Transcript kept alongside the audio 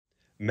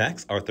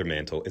Max Arthur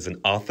Mantle is an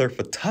author,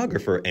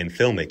 photographer, and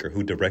filmmaker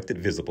who directed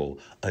Visible,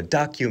 a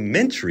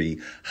documentary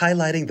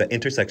highlighting the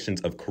intersections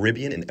of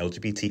Caribbean and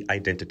LGBT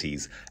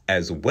identities,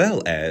 as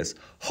well as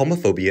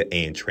homophobia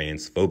and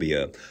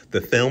transphobia. The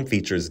film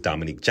features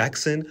Dominique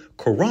Jackson,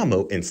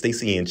 Karamo, and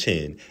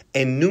Stacyann,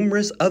 and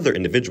numerous other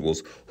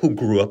individuals who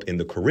grew up in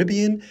the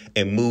Caribbean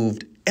and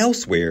moved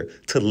elsewhere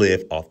to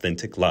live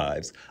authentic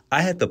lives.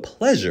 I had the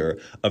pleasure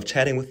of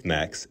chatting with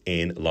Max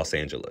in Los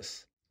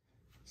Angeles.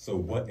 So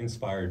what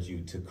inspired you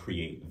to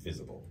create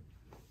Visible?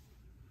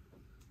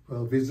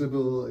 Well,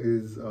 Visible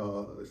is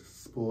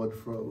spawned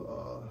from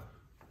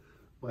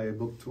my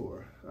book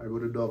tour. I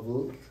wrote a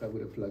novel, so I'm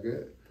going to plug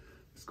it.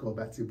 It's called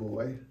Batty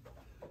Boy.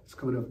 It's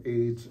coming of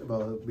age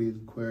about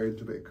being queer in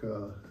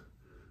Jamaica,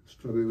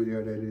 struggling with your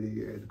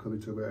identity and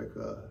coming to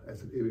America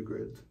as an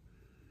immigrant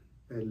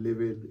and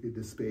living in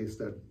the space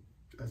that,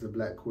 as a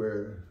Black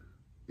queer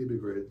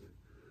immigrant,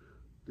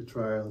 the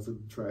trials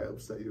and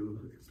triumphs that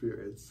you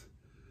experience.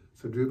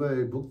 So during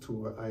my book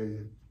tour,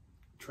 I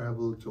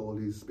traveled to all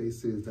these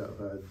spaces that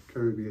had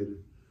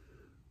Caribbean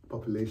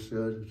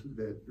population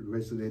that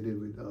resonated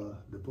with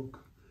the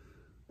book.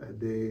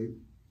 And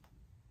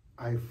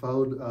I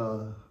found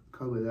a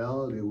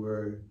commonality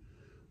where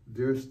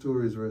their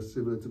stories were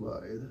similar to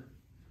mine,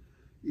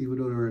 even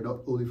though they were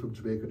not only from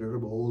Jamaica, they were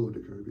from all over the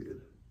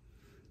Caribbean.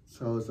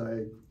 So I was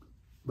like,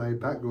 my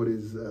background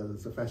is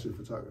as a fashion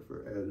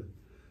photographer, and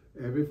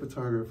every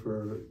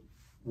photographer,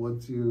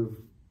 once you've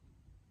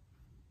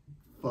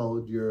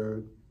found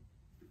you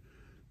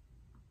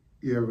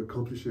have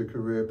accomplished your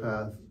career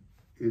path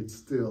in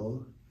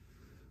still,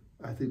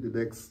 I think the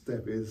next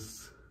step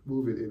is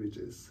moving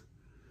images.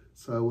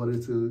 So I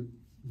wanted to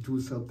do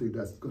something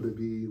that's going to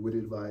be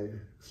within my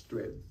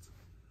strength.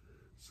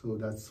 So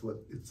that's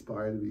what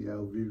inspired me. I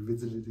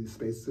revisited these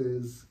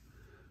spaces.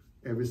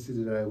 Every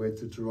city that I went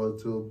to,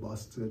 Toronto,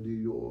 Boston, New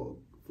York,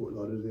 Fort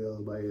Lauderdale,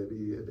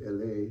 Miami, and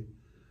LA,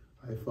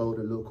 I found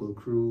a local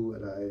crew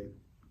and I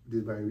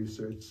did my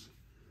research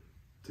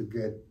to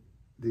get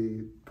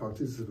the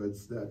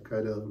participants that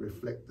kind of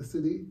reflect the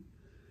city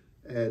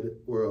and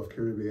were of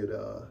Caribbean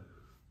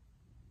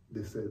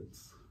descent.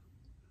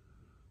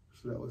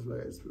 So that was my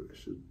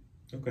inspiration.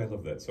 Okay, I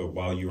love that. So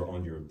while you were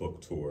on your book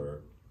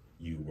tour,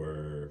 you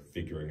were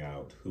figuring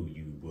out who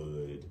you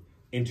would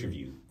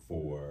interview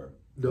for...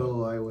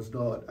 No, I was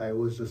not. I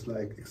was just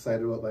like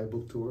excited about my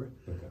book tour.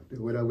 Okay.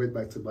 Then when I went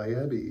back to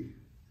Miami,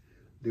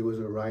 there was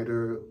a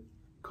writer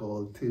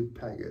called Tim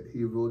Paget.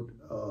 He wrote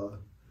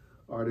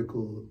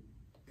article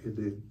in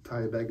the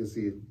Time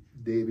magazine,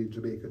 naming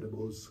Jamaica the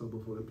most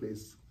homophobic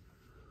place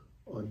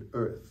on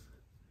earth.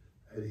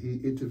 And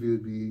he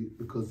interviewed me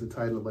because the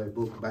title of my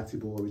book, Batty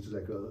Boy, which is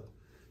like a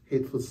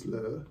hateful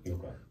slur,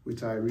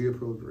 which I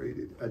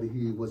reappropriated. And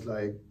he was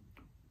like,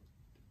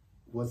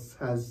 what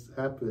has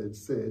happened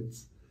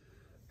since?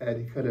 And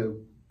he kind of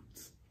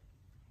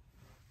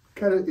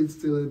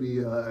instilled in me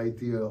an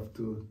idea of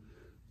to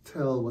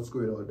tell what's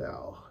going on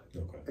now,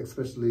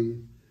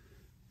 especially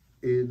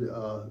in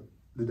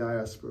the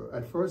diaspora.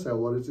 At first, I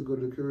wanted to go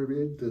to the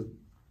Caribbean to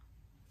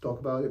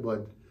talk about it,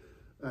 but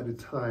at the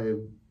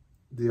time,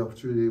 the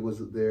opportunity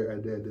wasn't there,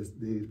 and then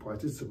the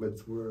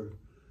participants were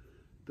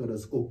not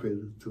as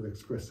open to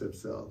express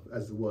themselves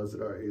as the ones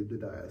that are in the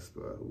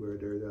diaspora, where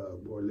they're in a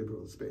more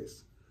liberal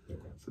space.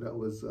 So that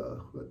was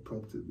what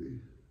prompted me.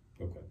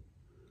 Okay.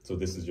 So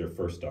this is your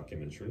first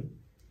documentary.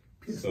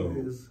 Yes, so it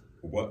is.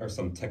 What are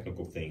some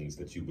technical things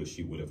that you wish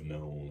you would have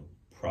known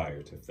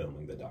prior to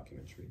filming the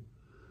documentary?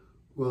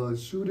 Well,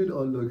 shooting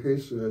on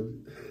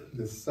location,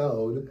 the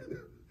sound,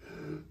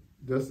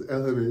 just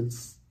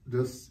elements,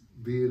 just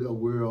being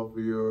aware of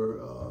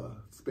your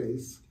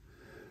space.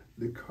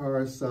 The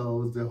car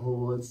sounds, the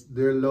horns,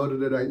 they're louder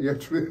than I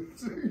actually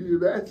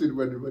imagine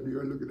when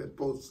you're looking at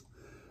posts.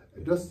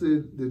 Just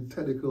the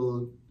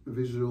technical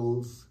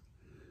visuals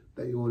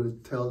that you want to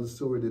tell the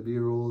story, the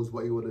B-rolls,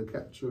 what you want to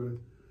capture.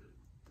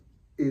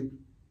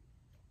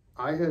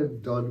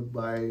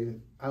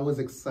 I was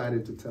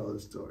excited to tell the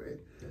story,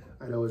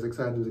 and I was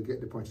excited to get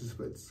the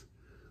participants.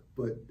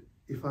 But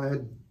if I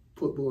had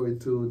put more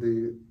into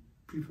the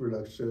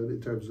pre-production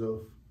in terms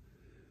of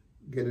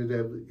getting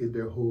them in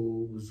their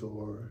homes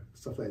or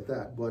stuff like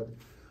that, but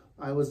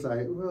I was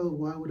like, well,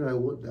 why would I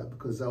want that?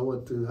 Because I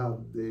want to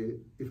have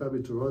if I'm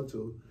in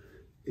Toronto,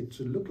 it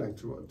should look like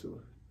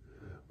Toronto.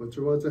 But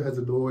Toronto has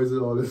a noise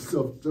and all this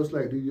stuff, just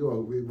like New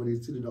York, when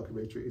you see the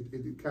documentary,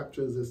 it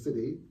captures the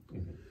city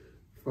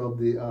from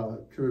the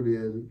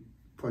Caribbean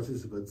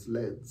participants'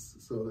 lens.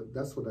 So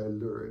that's what I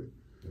learned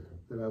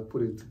that I'll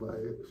put into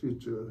my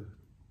future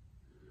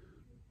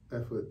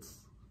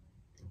efforts.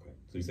 Okay.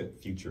 So you said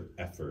future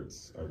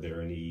efforts. Are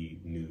there any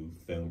new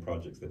film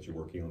projects that you're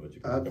working on that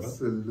you can talk about?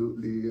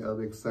 Absolutely.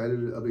 I'm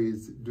excited. I mean,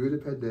 during the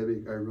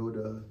pandemic, I wrote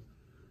a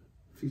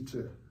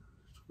feature,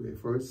 my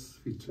first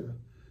feature,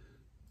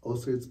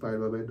 also inspired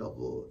by my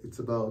novel. It's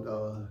about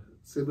a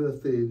similar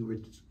thing,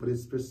 but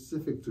it's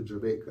specific to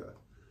Jamaica.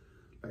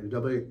 Like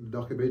the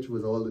documentary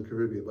was all the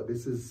Caribbean, but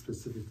this is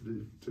specific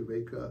to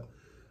Jamaica.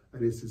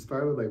 And it's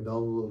inspired by my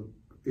novel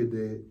in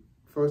the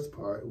first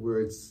part where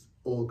it's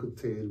all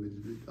contained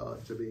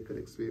with Jamaican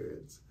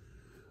experience,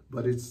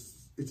 but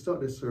it's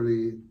not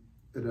necessarily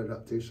an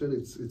adaptation,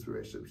 it's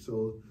inspiration.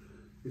 So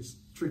it's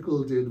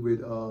trickled in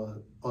with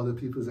other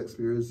people's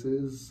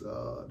experiences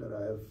that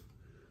I have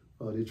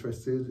found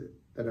interesting,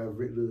 and I've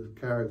written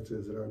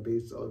characters that are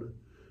based on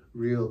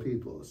real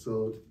people.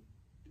 So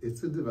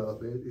it's in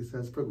development, it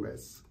has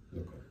progressed.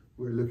 Okay.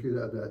 We're looking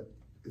at that.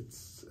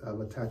 I've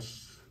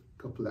attached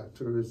a couple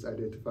actors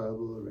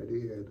identifiable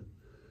already, and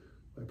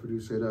my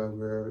producer and I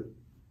were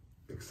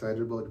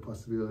excited about the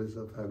possibilities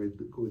of having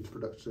to go into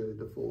production in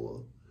the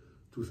fall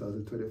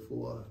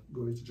 2024,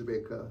 going to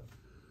Jamaica,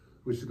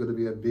 which is going to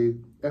be a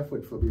big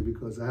effort for me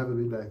because I haven't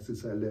been back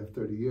since I left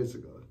 30 years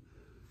ago.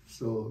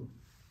 So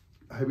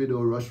I'm in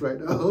no rush right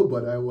now,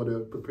 but I want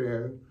to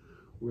prepare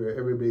where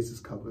every base is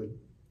covered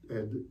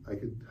and I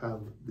can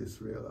have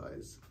this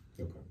realized.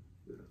 Okay.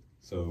 Yeah.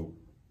 So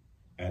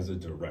as a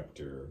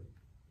director,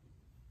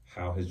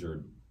 how has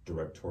your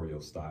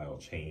directorial style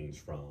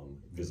changed from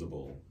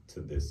Visible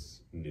to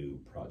this new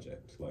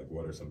project? Like,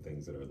 what are some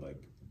things that are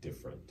like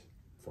different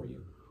for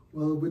you?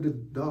 Well, with the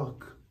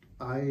doc,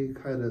 I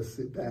kind of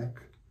sit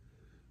back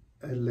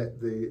and let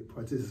the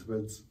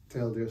participants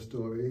tell their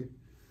story.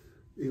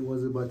 It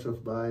wasn't much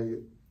of my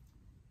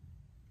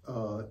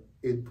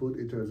input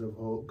in terms of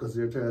how, because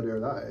they're telling their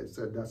lives,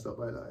 and that's not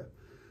my life.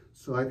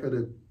 So I kind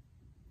of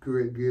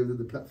gave them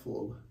the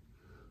platform.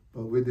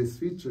 But with this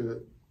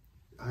feature,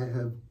 I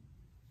have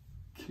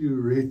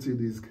curated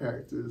these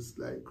characters,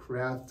 like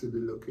crafted the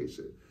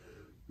location,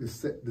 the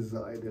set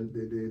design,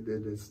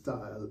 the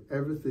style.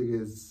 Everything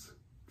is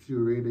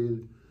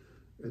curated,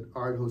 an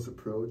art house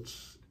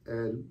approach,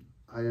 and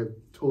I am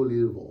totally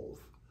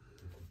involved.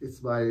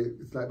 It's like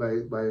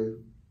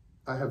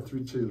I have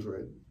 3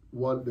 children.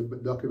 One, the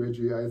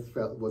documentary I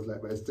felt was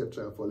like my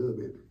stepchild for a little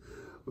bit,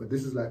 but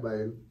this is like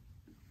my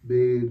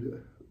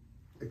main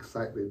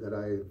excitement that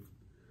I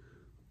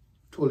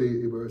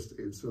totally immersed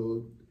in.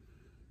 So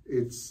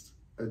it's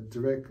a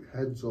direct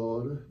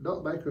hands-on,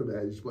 not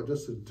micromanaged, but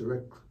just a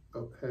direct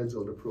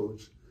hands-on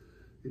approach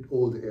in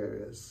all the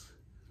areas,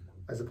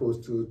 as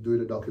opposed to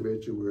doing a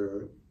documentary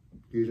where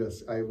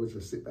I would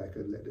just sit back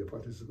and let the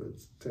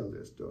participants tell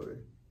their story.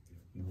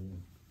 Mm-hmm.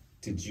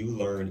 Did you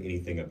learn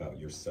anything about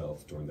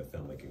yourself during the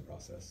filmmaking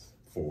process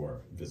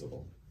for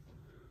Visible?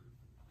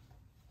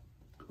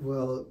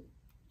 Well,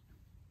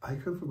 I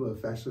come from a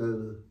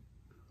fashion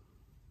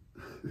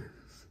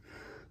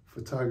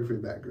photography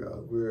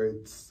background where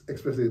it's,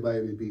 especially in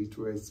Miami Beach,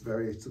 where it's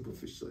very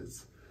superficial.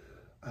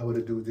 I want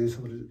to do this,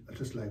 I want to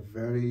just like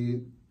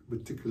very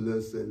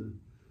meticulous and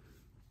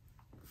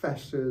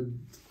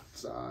fashion,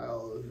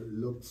 style,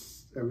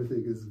 looks,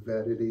 everything is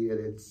vanity, and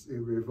it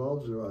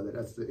revolves around it.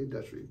 That's the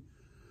industry.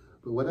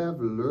 But what I've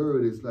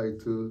learned is like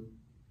to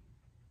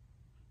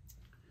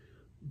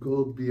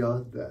go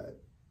beyond that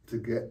to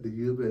get the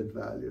human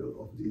value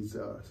of these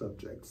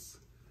subjects.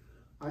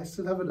 I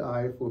still have an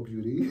eye for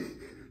beauty,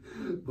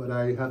 but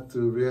I have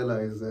to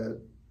realize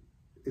that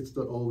it's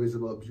not always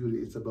about beauty.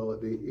 It's about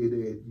the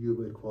innate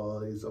human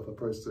qualities of a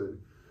person,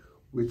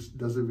 which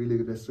doesn't really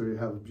necessarily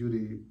have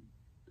beauty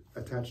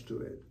attached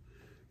to it.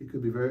 It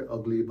could be very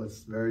ugly, but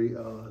it's very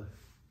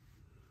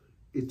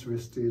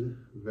interesting,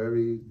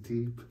 very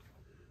deep,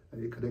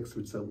 and it connects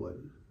with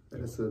someone.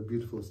 And it's a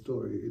beautiful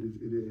story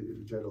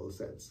in a general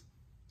sense.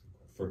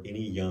 For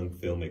any young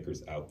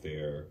filmmakers out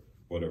there,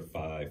 what are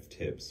 5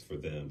 tips for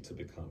them to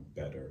become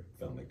better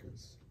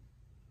filmmakers?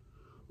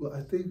 Well,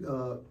 I think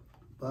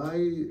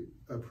my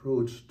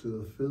approach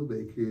to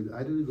filmmaking,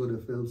 I didn't go to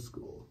film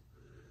school.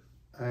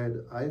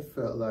 And I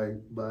felt like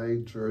my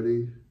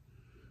journey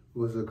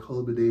was a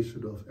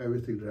culmination of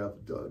everything that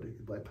I've done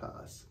in my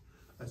past.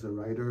 As a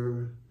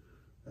writer,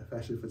 a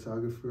fashion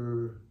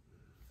photographer,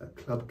 a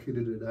club kid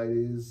in the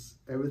 90s,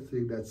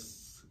 everything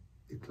that's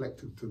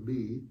eclectic to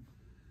me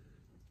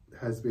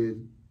has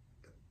been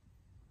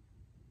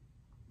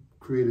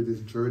created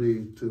this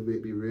journey to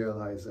make me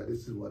realize that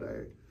this is what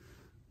I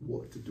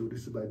want to do.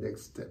 This is my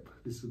next step.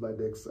 This is my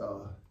next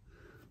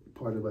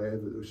part of my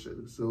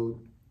evolution.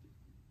 So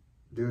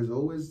there's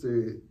always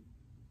the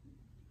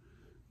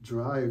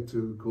drive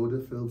to go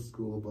to film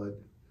school, but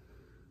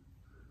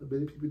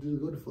many people didn't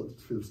go to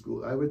film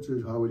school. I went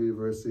to Howard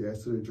University, I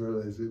studied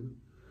journalism.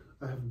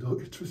 I have no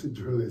interest in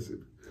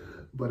journalism,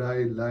 but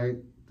I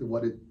liked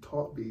what it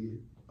taught me,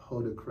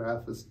 how to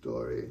craft a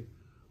story,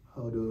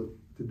 how to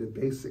do the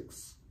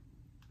basics.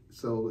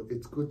 So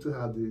it's good to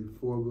have the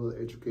formal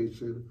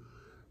education,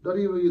 not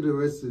even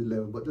university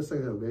level, but just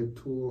like a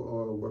mentor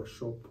or a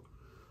workshop,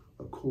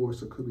 a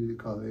course, a community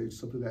college,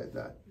 something like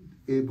that,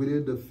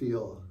 within the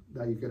field,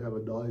 that you can have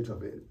a knowledge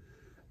of it.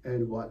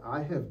 And what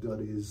I have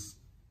done is,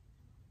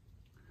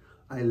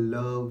 I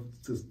love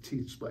to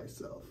teach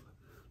myself.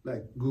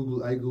 Like I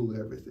Google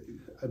everything.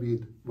 I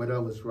mean, when I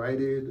was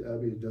writing, I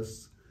mean,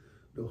 just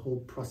the whole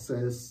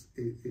process,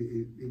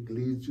 it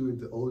leads you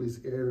into all these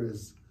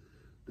areas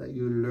that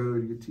you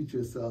learn, you teach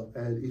yourself.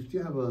 And if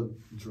you have a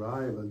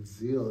drive and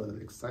zeal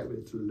and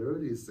excitement to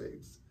learn these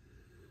things,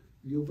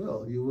 you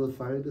will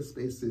find the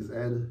spaces.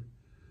 And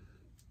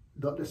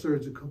not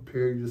necessarily to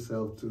compare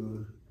yourself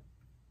to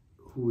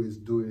who is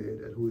doing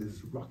it and who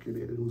is rocking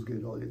it and who's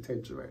getting all the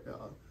attention right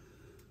now.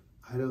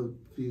 I don't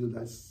feel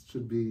that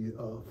should be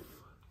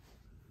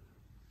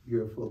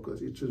your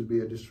focus. It should be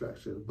a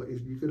distraction. But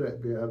if you could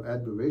have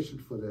admiration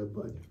for them,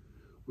 but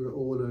we're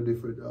all on a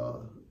different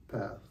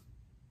path.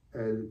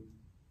 And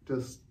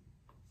just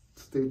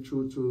stay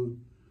true to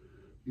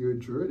your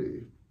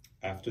journey.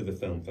 After the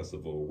film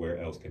festival, where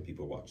else can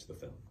people watch the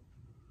film?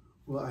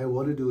 Well, I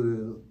want to do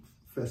the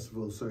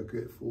festival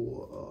circuit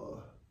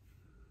for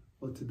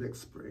until next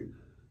spring.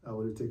 I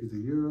want to take it to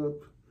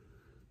Europe.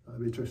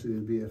 I'm interested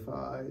in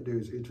BFI.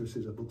 There's interest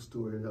in a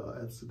bookstore in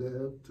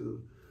Amsterdam.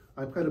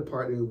 I'm kind of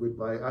partnering with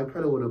I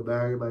kind of want to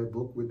marry my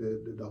book with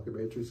the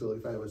documentary. So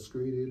if I have a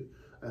screening,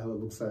 I have a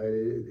book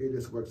signing, it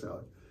just works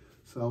out.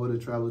 So I want to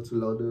travel to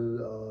London,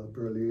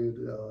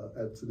 Berlin,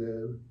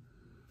 Amsterdam,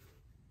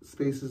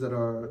 spaces that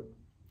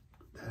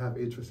have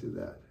interest in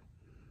that,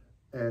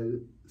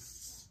 and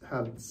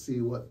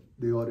see what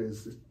the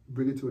audience,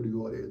 bring it to a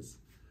new audience.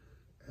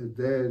 And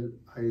then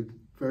I'm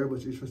very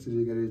much interested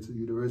in getting into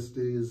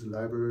universities,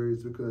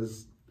 libraries,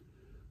 because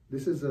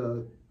this is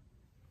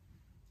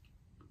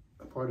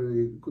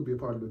could be a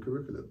part of the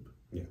curriculum.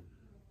 Yeah.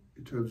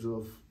 In terms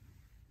of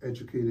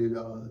educating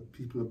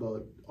people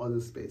about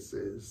other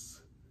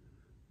spaces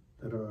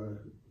that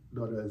are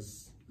not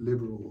as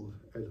liberal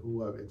and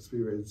who have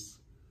experienced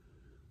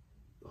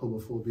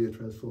homophobia,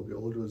 transphobia,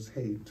 all those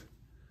hate.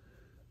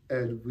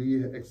 And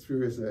we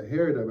experience that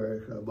here in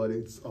America, but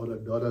it's on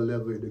another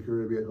level in the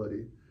Caribbean,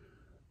 honey.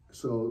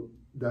 So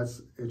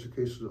that's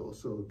educational.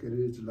 So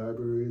getting into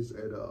libraries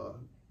and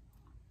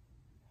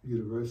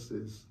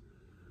universities,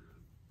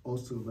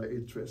 also my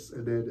interest.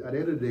 And then at the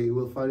end of the day, you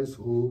will find this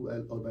home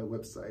on my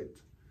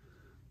website.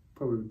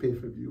 Probably pay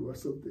per view or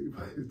something,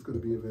 but it's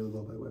going to be available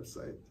on my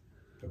website.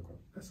 Okay.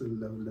 That's the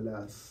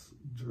last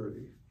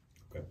journey.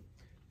 Okay.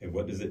 And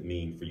what does it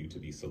mean for you to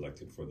be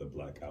selected for the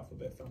Black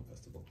Alphabet Film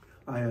Festival?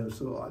 I am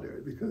so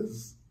honored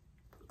because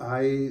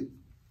I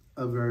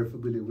am very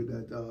familiar with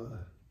that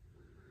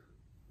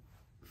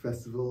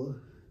festival.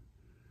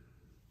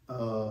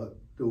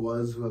 The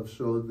ones who have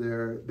shown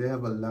there, they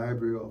have a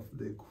library of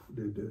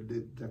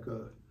like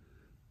a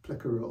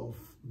plethora of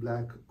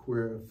Black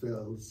queer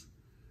films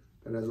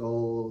that has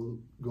all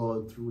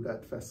gone through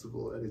that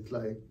festival, and it's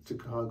like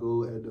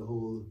Chicago and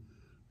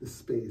the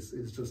space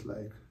is just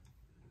like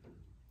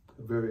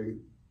very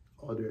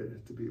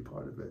honored to be a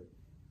part of it.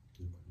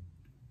 Okay.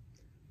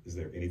 Is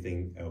there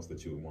anything else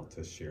that you would want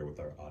to share with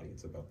our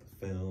audience about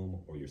the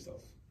film or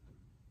yourself?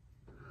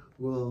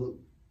 Well,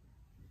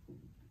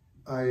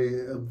 I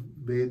have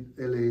made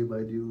LA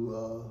my new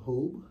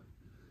home.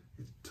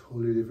 It's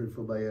totally different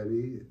from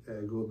Miami.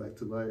 I go back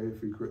to Miami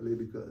frequently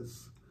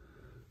because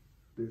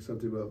there's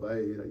something about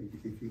Miami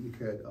you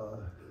can't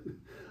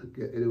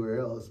get anywhere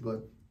else.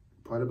 But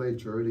part of my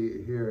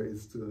journey here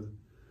is to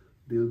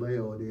build my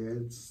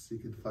audience. You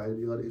can find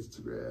me on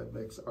Instagram,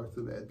 Max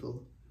Arthur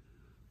Mantle,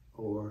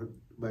 or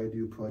my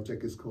new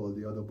project is called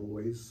The Other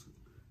Boys,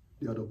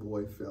 The Other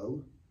Boy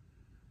Film,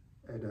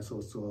 and that's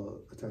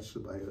also attached to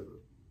my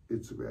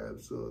Instagram.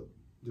 So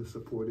just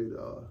support it,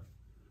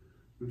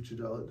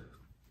 reaching out,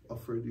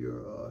 offering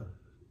your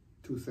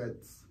 2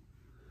 cents.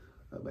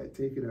 I might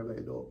take it, I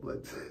might not,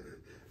 but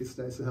it's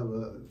nice to have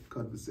a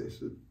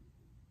conversation.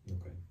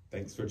 Okay.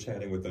 Thanks for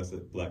chatting with us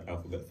at Black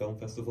Alphabet Film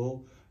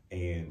Festival,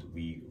 and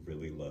we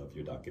really love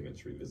your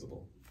documentary,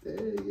 Visible.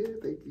 Hey, yeah,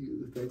 thank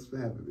you. Thanks for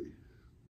having me.